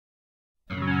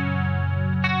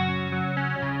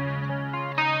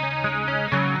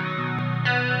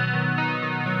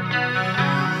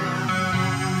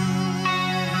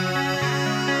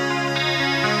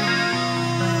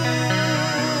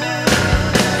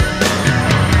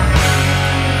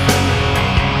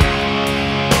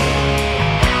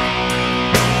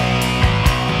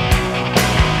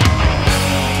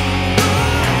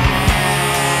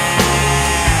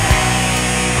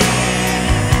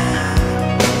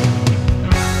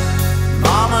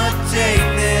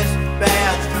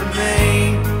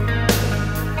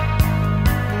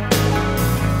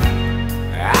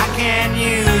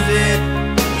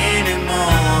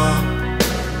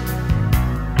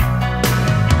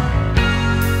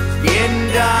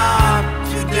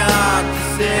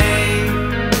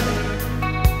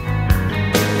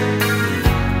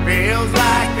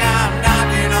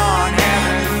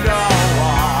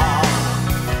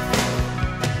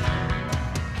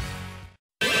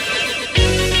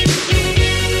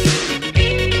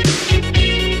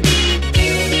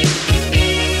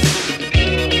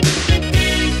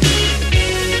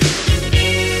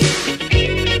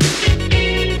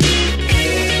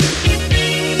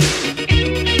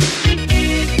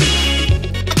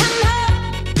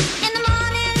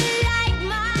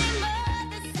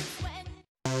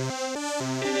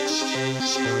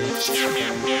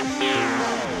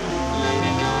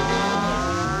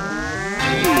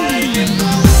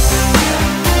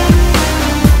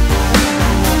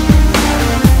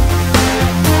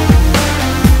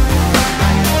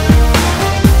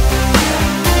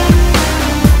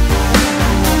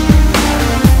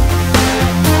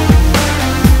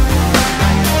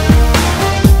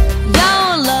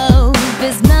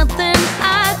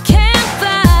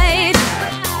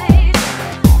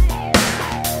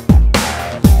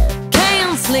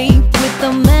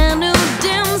The man who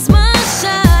dims my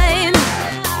shine.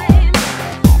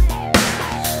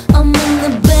 I'm in the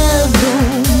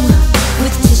bedroom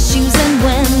with tissues, and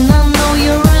when I know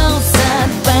you're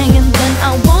outside banging, then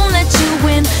I won't let you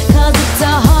in, 'cause it's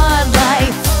a hard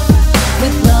life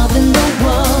with love in the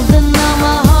world, and I'm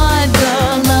a hard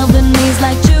girl. Loving me's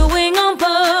like chewing on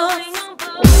pearls.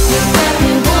 You got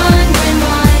me wondering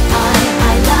why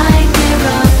I like it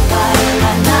rough.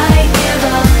 I like it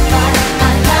rough.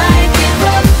 I like it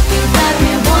rough. You got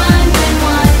me wondering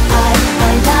why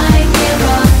I like it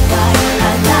rough.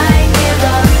 I like it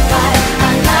rough.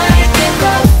 I like it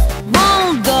rough.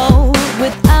 Won't go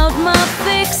without my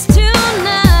fix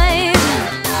tonight.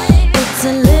 It's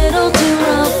a little too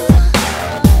rough.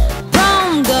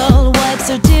 Brown girl wipes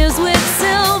her tears with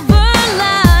silver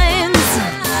lines,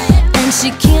 and she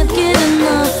can't get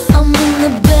enough. I'm in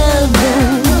the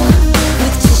bedroom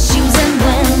with tissues, and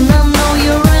when I know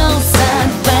you're outside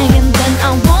banging, then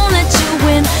I won't let you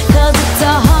in, 'cause it's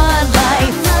a hard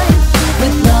life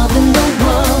with love in the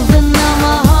world, and I'm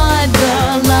a hard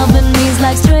girl. Loving me's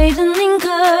like straightening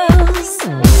curls.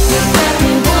 You got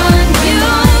me one, you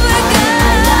got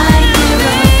I like it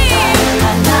rough.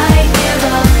 I like it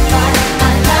rough.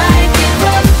 I like it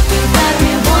rough. You got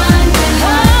me wondering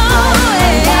why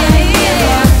I like it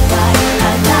rough.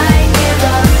 I like it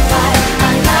rough.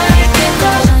 I like it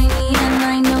rough. Shiny and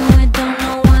I know it, don't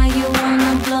know why you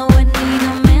wanna blow it. Need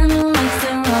a man who likes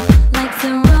it rough, likes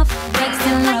it rough, likes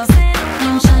it rough.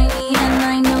 I'm shiny and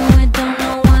I know it, don't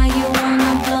know why you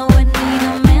wanna blow it. Need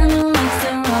a man who likes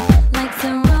it rough, likes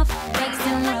it rough, likes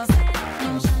it rough.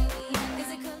 I'm shiny, is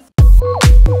it 'cause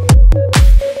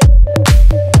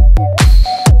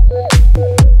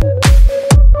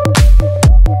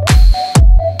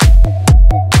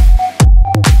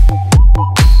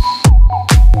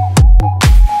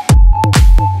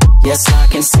Yes, I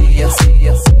can see you,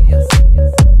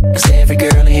 'cause every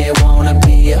girl here wanna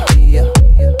be you.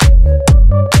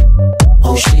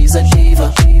 Oh, she's a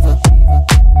diva.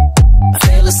 I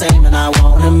feel the same and I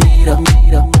wanna meet her.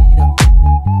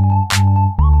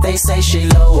 They say she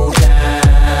low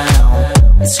down,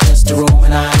 it's just a room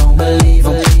and I don't believe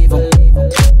them.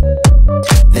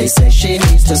 They say she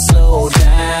needs to slow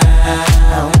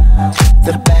down,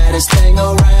 the baddest thing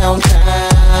around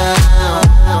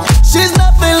town. She's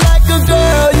nothing like a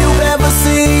girl you've ever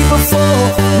seen before,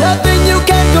 nothing you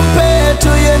can compare to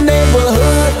your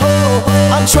neighborhood. Oh,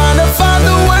 I'm trying to find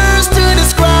the words to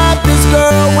describe this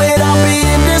girl without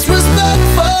being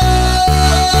disrespectful.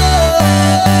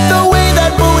 The way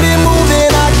that booty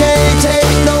moving, I can't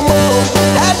take no more.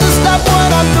 Had to stop what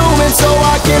I'm doing so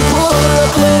I can pull her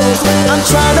close. I'm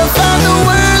trying to find the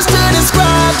words to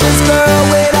describe this girl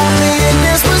without being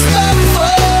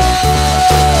disrespectful.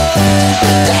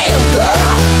 Damn girl,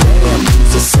 damn,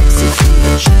 you's a sexy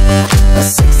bitch, a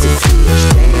sexy bitch.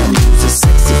 Damn, you's a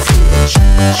sexy bitch.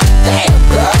 Damn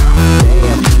girl,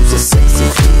 damn, you's a sexy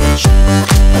bitch,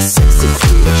 a sexy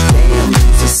bitch. Damn,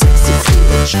 you's a sexy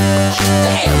bitch.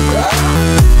 Damn girl.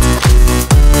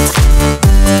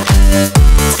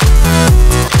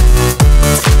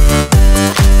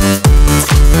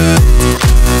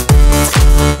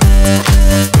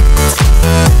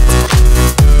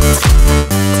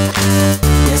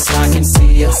 Yes, I can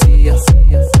see you,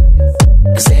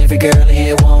 'cause every girl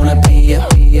here wanna be you.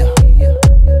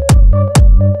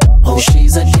 Oh,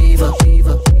 she's a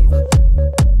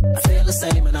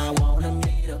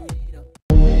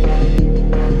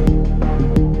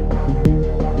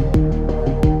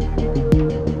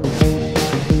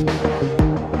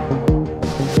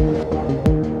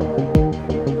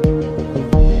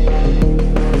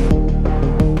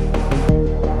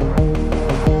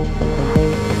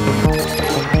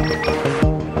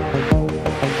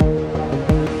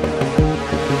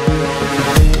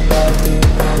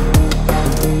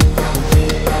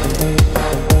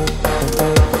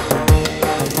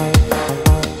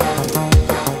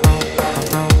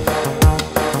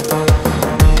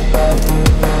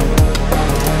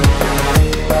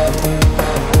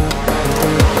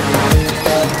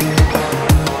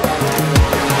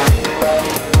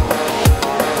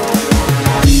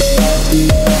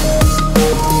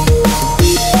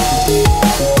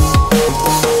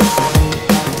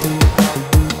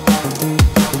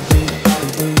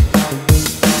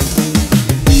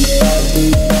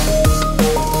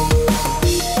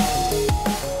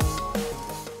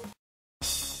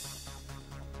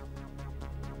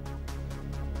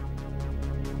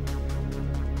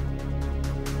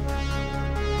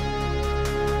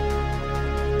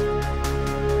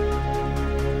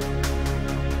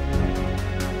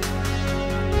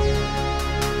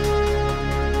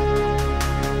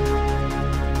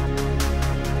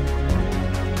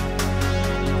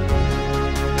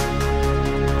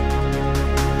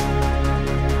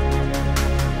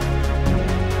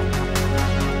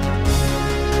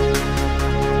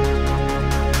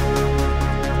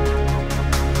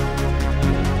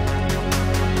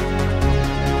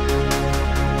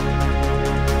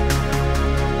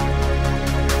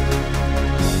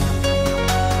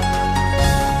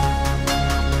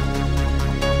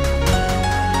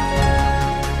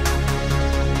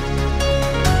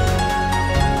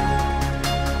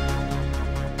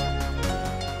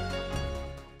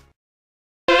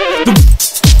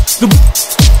I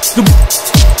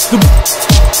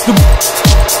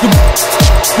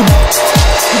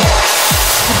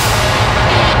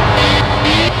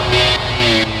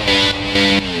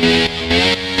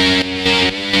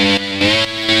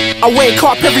wake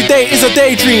up every day is a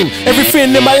daydream.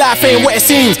 Everything in my life ain't what it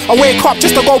seems. I wake up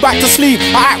just to go back to sleep.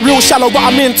 I act real shallow but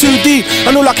I'm in too deep.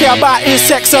 And all I care about is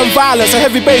sex and violence. A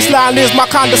heavy bass line is my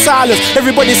kind of silence.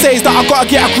 Everybody says that I gotta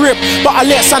get a grip, but I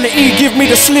let sanity give me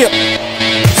the slip.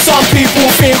 Some people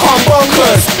think I'm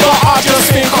bonkers, but I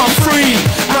just think I'm free.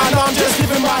 And I'm just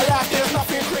living my life, there's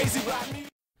nothing crazy about me.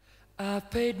 I've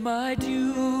paid my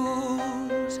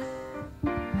dues,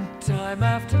 time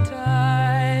after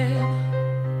time.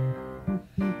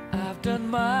 I've done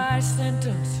my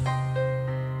sentence,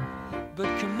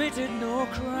 but committed no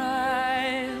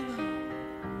crime.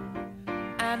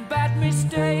 And bad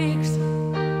mistakes,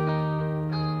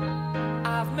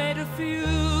 I've made a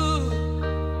few.